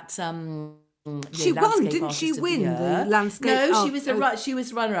in that She won, didn't she win the landscape? No, she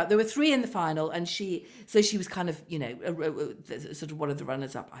was runner-up. There were 3 in the final, and she was kind of, sort of one of the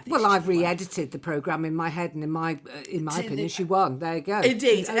runners-up. I think. Well, I've re-edited the programme in my head, and in my opinion, she won. There you go.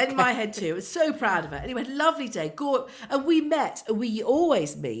 Indeed, okay. In my head too. I was so proud of her. Anyway, lovely day. And we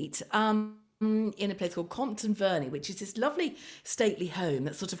always meet. In a place called Compton Verney, which is this lovely stately home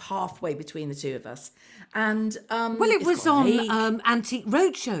that's sort of halfway between the two of us. And it was on Antique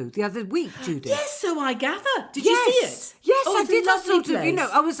Roadshow the other week, Judith. Yes, so I gather. Did you see it? Yes, I did. I sort of,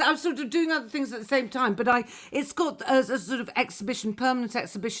 I was sort of doing other things at the same time, but it's got a sort of permanent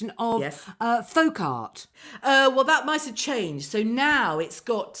exhibition of folk art. Well, that might have changed. So now it's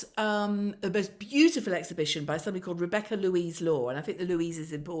got a most beautiful exhibition by somebody called Rebecca Louise Law, and I think the Louise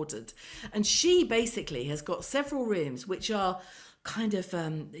is important. And she basically has got several rooms which are kind of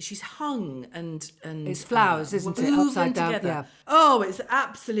she's hung and it's flowers, isn't it? Upside down. Together. Yeah. Oh, it's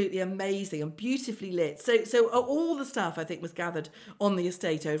absolutely amazing and beautifully lit. So all the stuff I think was gathered on the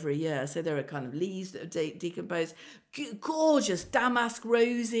estate over a year. So there are kind of leaves that are decomposed, gorgeous damask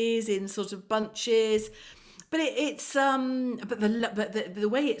roses in sort of bunches. But the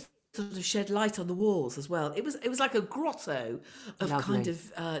way it's sort of shed light on the walls as well. It was like a grotto of kind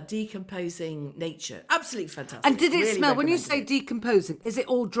of decomposing nature. Absolutely fantastic. And did it smell? When you say decomposing, is it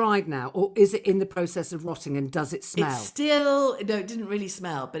all dried now, or is it in the process of rotting? And does it smell? It's still it didn't really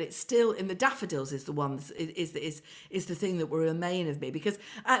smell, but it's still in the daffodils. Is the one is the thing that will remain of me because.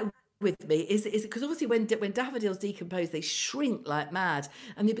 With me is because obviously when daffodils decompose, they shrink like mad,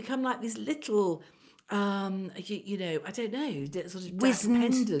 and they become like these little. I don't know, sort of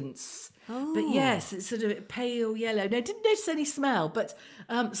pendants. Oh. But yes, it's sort of pale yellow. No, I didn't notice any smell, but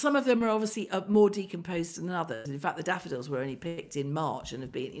some of them are obviously more decomposed than others. In fact, the daffodils were only picked in March and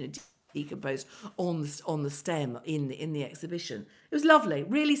have been, decomposed on the stem in the exhibition. It was lovely,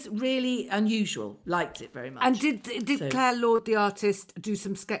 really, really unusual. Liked it very much. And did Claire Lord, the artist, do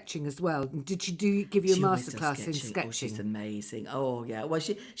some sketching as well? Did she give you a masterclass in sketching? Oh, she's amazing. Oh yeah. Well,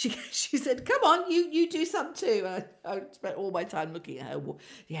 she said, "Come on, you do some too." I spent all my time looking at her.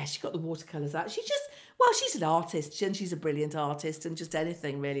 Yeah, she got the watercolours out. She's an artist, and she's a brilliant artist, and just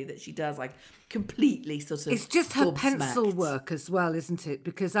anything really that she does, like completely sort of. It's just her pencil work as well, isn't it?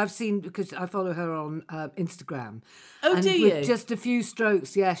 Because I follow her on Instagram. Oh, and do you? With just a few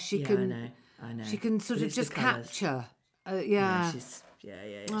strokes, yes, she can. I know. She can sort of just capture. She's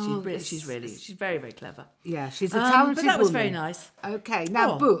she's very, very clever. Yeah, she's a talented But that was woman. Very nice. Okay,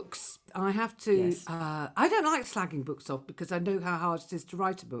 now books. I have to. Yes. I don't like slagging books off because I know how hard it is to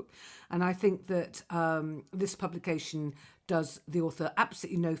write a book, and I think that this publication does the author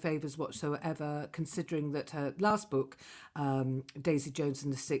absolutely no favours whatsoever, considering that her last book, Daisy Jones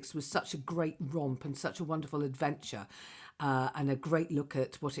and the Six, was such a great romp and such a wonderful adventure. And a great look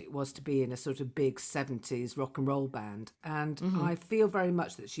at what it was to be in a sort of big 70s rock and roll band. And I feel very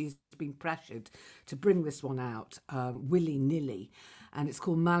much that she's been pressured to bring this one out willy-nilly. And it's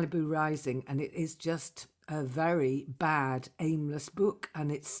called Malibu Rising. And it is just a very bad, aimless book.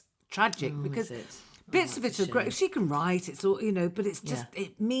 And it's tragic because bits of it are great. She can write, it's all, but it's just,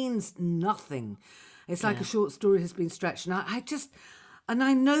 it means nothing. It's like a short story has been stretched. And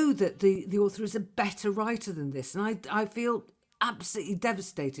I know that the author is a better writer than this. And I feel absolutely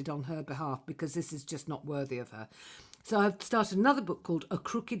devastated on her behalf because this is just not worthy of her. So I've started another book called A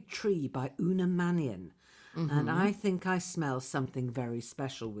Crooked Tree by Una Mannion. Mm-hmm. And I think I smell something very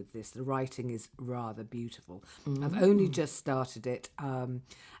special with this. The writing is rather beautiful. Mm-hmm. I've only just started it.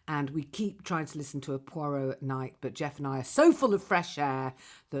 And we keep trying to listen to a Poirot at night. But Jeff and I are so full of fresh air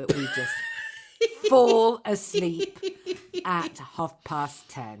that we just... fall asleep at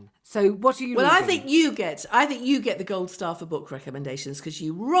 10:30. So what are you reading? I think you get the gold star for book recommendations because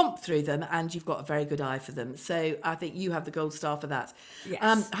you romp through them and you've got a very good eye for them. So I think you have the gold star for that.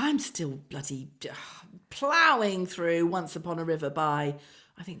 Yes. I'm still bloody ploughing through Once Upon a River by,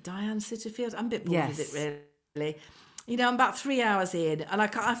 I think, Diane Sitterfield. I'm a bit bored with it, really. I'm about 3 hours in and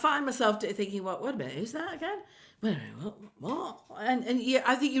I find myself thinking, wait a minute, who's that again? What? And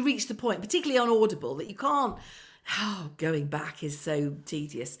I think you reach the point, particularly on Audible, that you can't. Going back is so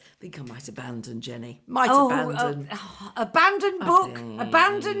tedious. I think I might abandon, Jenny. Abandon book.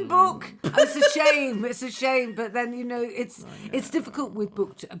 It's a shame. It's a shame. But then it's difficult with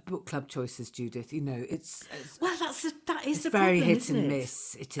book club choices, Judith. It's that is the very problem, hit isn't and it?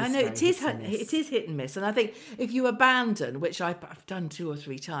 miss. It is. I know it is hit and miss. And I think if you abandon, which I've done 2 or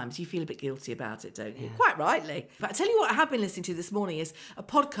 3 times, you feel a bit guilty about it, don't you? Yeah. Quite rightly. But I tell you what I have been listening to this morning is a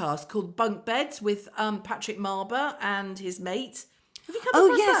podcast called Bunk Beds with Patrick Marber and his mate. Have you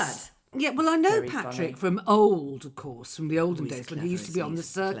come across that? Yeah, well, I know very Patrick funny. From old, of course, from the olden days when he used to be on the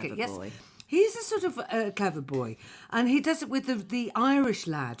circuit. Yes, boy. He's a sort of clever boy, and he does it with the Irish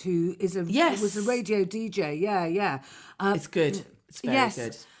lad who is was a radio DJ. Yeah. It's good. It's very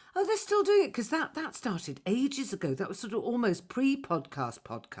good. Oh, they're still doing it because that started ages ago. That was sort of almost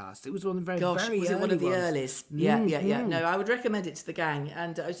pre-podcast. It was one of the very early was it one of the ones. earliest? Yeah. No, I would recommend it to the gang.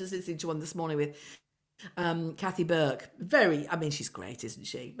 And I was just listening to one this morning with Kathy Burke. She's great, isn't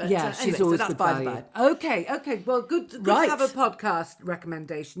she? But, yeah, she's always so good value. Okay. Well, good to have a podcast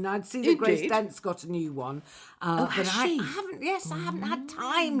recommendation. I'd seen that Grace Dent's got a new one. Has she? I haven't had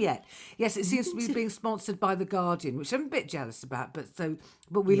time yet. Yes, it seems to be being sponsored by The Guardian, which I'm a bit jealous about.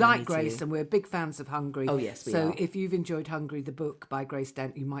 But we like Grace, and we're big fans of Hungry. Oh, yes, we are. So if you've enjoyed Hungry, the book by Grace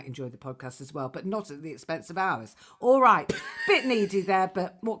Dent, you might enjoy the podcast as well, but not at the expense of ours. All right, bit needy there,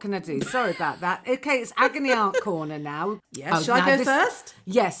 but what can I do? Sorry about that. Okay, it's Agony Aunt Corner now. Yes, shall I go first?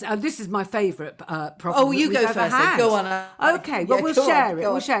 Yes, this is my favourite problem. Oh, you go first. Then. Go on. Okay, well, we'll share it.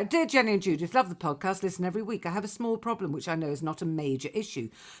 We'll share it. Dear Jenny and Judith, love the podcast. Listen every week. I have a small problem, which I know is not a major issue,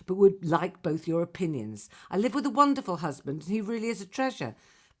 but would like both your opinions. I live with a wonderful husband, and he really is a treasure.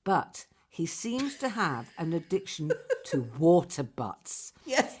 But he seems to have an addiction to water butts.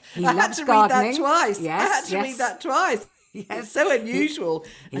 Yes, I had to read that twice. Yes, I had to read that twice. Yes. It's so unusual.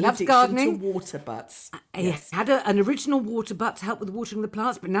 He loves gardening. To water butts. He had an original water butt to help with watering the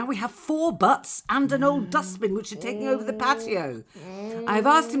plants, but now we have 4 butts and an old dustbin which are taking over the patio. I've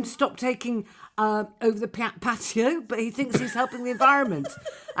asked him to stop taking over the patio, but he thinks he's helping the environment.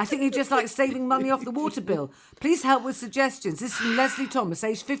 I think he just likes saving money off the water bill. Please help with suggestions. This is from Leslie Thomas,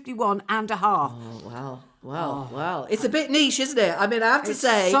 age 51 and a half. Oh, wow. Well, it's a bit niche, isn't it? I mean, I have to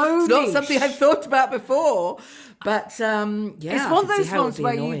say, so it's not something I've thought about before. But, it's one of those ones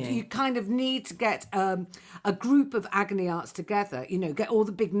where you kind of need to get a group of agony aunts together, get all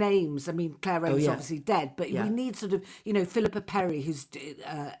the big names. I mean, Claire Owen's obviously dead, but we need sort of, Philippa Perry, who's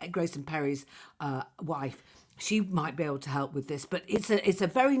Grayson Perry's wife. She might be able to help with this, but it's a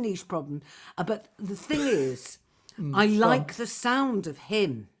very niche problem. But the thing is, I like the sound of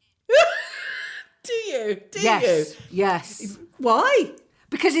him. Do you? Yes. Why?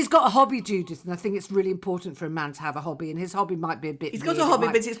 Because he's got a hobby, Judith, and I think it's really important for a man to have a hobby, and his hobby might be a bit... He's got a hobby,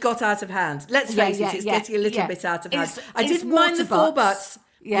 but it's got out of hand. Let's face it, it's getting a little bit out of hand. I didn't mind the 4 butts.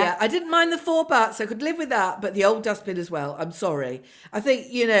 Yeah, I didn't mind the 4 butts. I could live with that, but the old dustbin as well. I'm sorry. I think,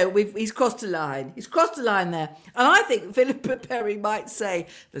 he's crossed a line. He's crossed a line there. And I think Philippa Perry might say,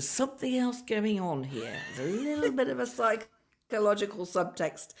 there's something else going on here. There's a little bit of a psychological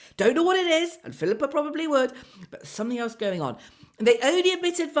subtext. Don't know what it is, and Philippa probably would, but something else going on. And the only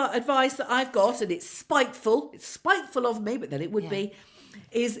admitted advice that I've got, and it's spiteful of me, but then it would be,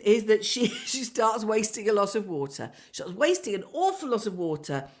 is that she starts wasting a lot of water. She starts wasting an awful lot of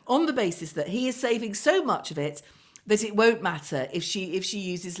water on the basis that he is saving so much of it that it won't matter if she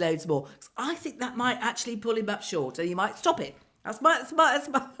uses loads more. I think that might actually pull him up short, and he might stop it. That's my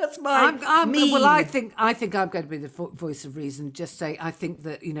meme. Well, I think I'm going to be the voice of reason. Just say I think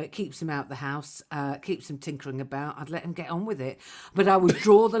that it keeps him out the house, keeps him tinkering about. I'd let him get on with it, but I would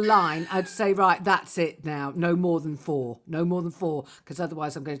draw the line. I'd say right, that's it now. No more than 4, because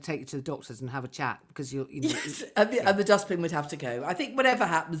otherwise I'm going to take you to the doctors and have a chat because Yes, and the dustbin would have to go. I think whatever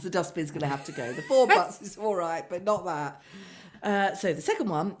happens, the dustbin's going to have to go. The 4 butts is all right, but not that. So the second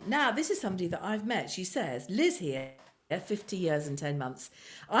one. Now this is somebody that I've met. She says, Liz here. 50 years and 10 months.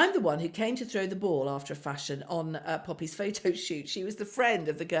 I'm the one who came to throw the ball after a fashion on Poppy's photo shoot. She was the friend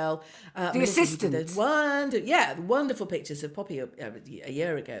of the girl. The assistant. The wonderful pictures of Poppy a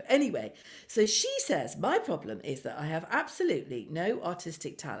year ago. Anyway, so she says, my problem is that I have absolutely no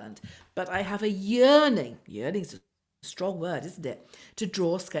artistic talent, but I have a yearning's a strong word, isn't it? To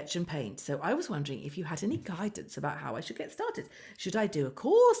draw, sketch and paint. So I was wondering if you had any guidance about how I should get started. Should I do a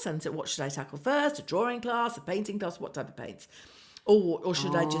course? And what should I tackle first? A drawing class, a painting class? What type of paints? Or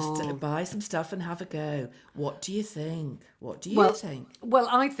should I just buy some stuff and have a go? What do you think? Think? Well,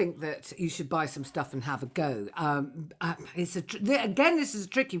 I think that you should buy some stuff and have a go. This is a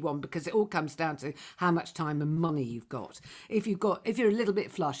tricky one because it all comes down to how much time and money you've got. If you're a little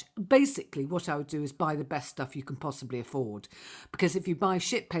bit flush, basically what I would do is buy the best stuff you can possibly afford. Because if you buy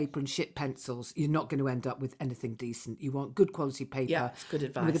shit paper and shit pencils, you're not going to end up with anything decent. You want good quality paper. Yeah, it's good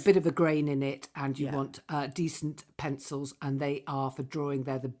advice. With a bit of a grain in it, and you want decent pencils, and they are for drawing.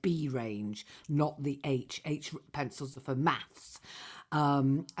 They're the B range, not the H. H pencils are for maths.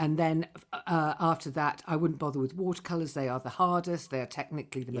 And then after that, I wouldn't bother with watercolours. They are the hardest. They are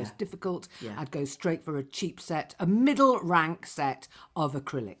technically the most difficult. Yeah. I'd go straight for a cheap set, a middle rank set of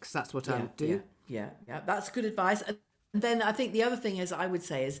acrylics. That's what I would do. Yeah. That's good advice. And then I think the other thing is I would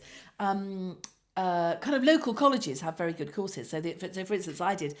say is kind of local colleges have very good courses. So, for instance,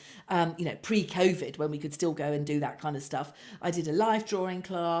 I did, pre-COVID, when we could still go and do that kind of stuff, I did a life drawing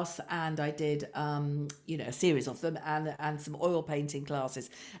class, and I did, a series of them, and some oil painting classes.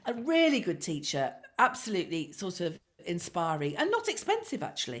 A really good teacher, absolutely sort of inspiring, and not expensive,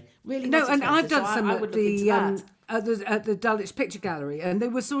 actually. Really not expensive. And I've done some at the Dulwich Picture Gallery, and they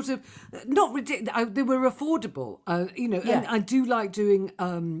were sort of not ridiculous. They were affordable, And I do like doing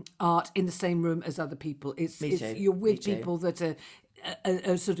art in the same room as other people. You're with people that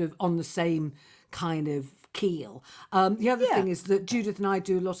are sort of on the same kind of keel. The other thing is that Judith and I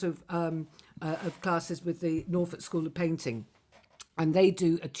do a lot of classes with the Norfolk School of Painting. And they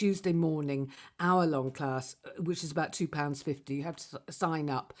do a Tuesday morning hour-long class, which is about £2.50. You have to sign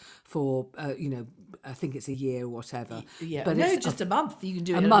up for, I think it's a year or whatever. Yeah, but it's just a month. You can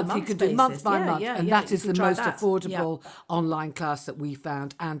do it a month. You can do month by month, and that is the most that. affordable online class that we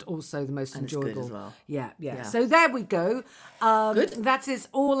found, and also the most enjoyable. It's good as well. Yeah. So there we go. Good. That is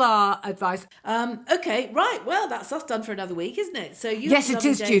all our advice. Okay, right. Well, that's us done for another week, isn't it? So yes, it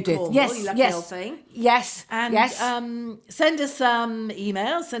is, Judith. Yes, you lucky old thing. Yes, and send us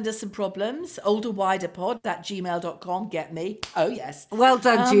emails, send us some problems. olderwiderpod@gmail.com. Get me. Oh yes. Well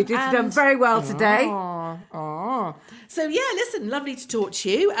done, Judith. You've done very well today. So listen, lovely to talk to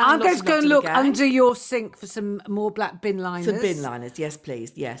you. I'm going to go and look under your sink for some more black bin liners. Some bin liners, yes,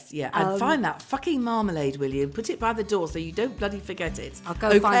 please. Yes, yeah. And find that fucking marmalade, will you? Put it by the door so you don't bloody forget it. I'll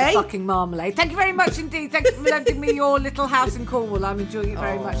go find the fucking marmalade. Thank you very much indeed. Thank you for lending me your little house in Cornwall. I'm enjoying it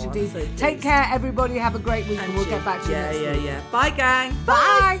very much indeed. So take care, everybody. Have a great week, and we'll get back to you next week. Yeah. Bye, gang.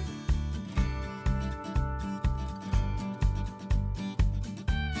 Bye.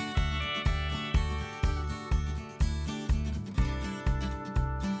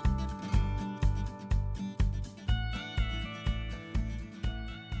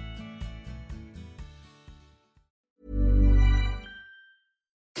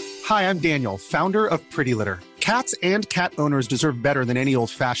 Hi, I'm Daniel, founder of Pretty Litter. Cats and cat owners deserve better than any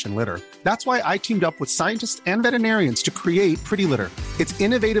old-fashioned litter. That's why I teamed up with scientists and veterinarians to create Pretty Litter. Its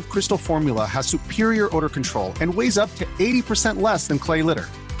innovative crystal formula has superior odor control and weighs up to 80% less than clay litter.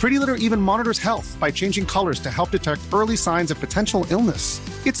 Pretty Litter even monitors health by changing colors to help detect early signs of potential illness.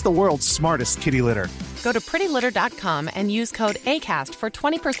 It's the world's smartest kitty litter. Go to prettylitter.com and use code ACAST for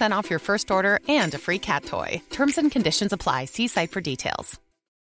 20% off your first order and a free cat toy. Terms and conditions apply. See site for details.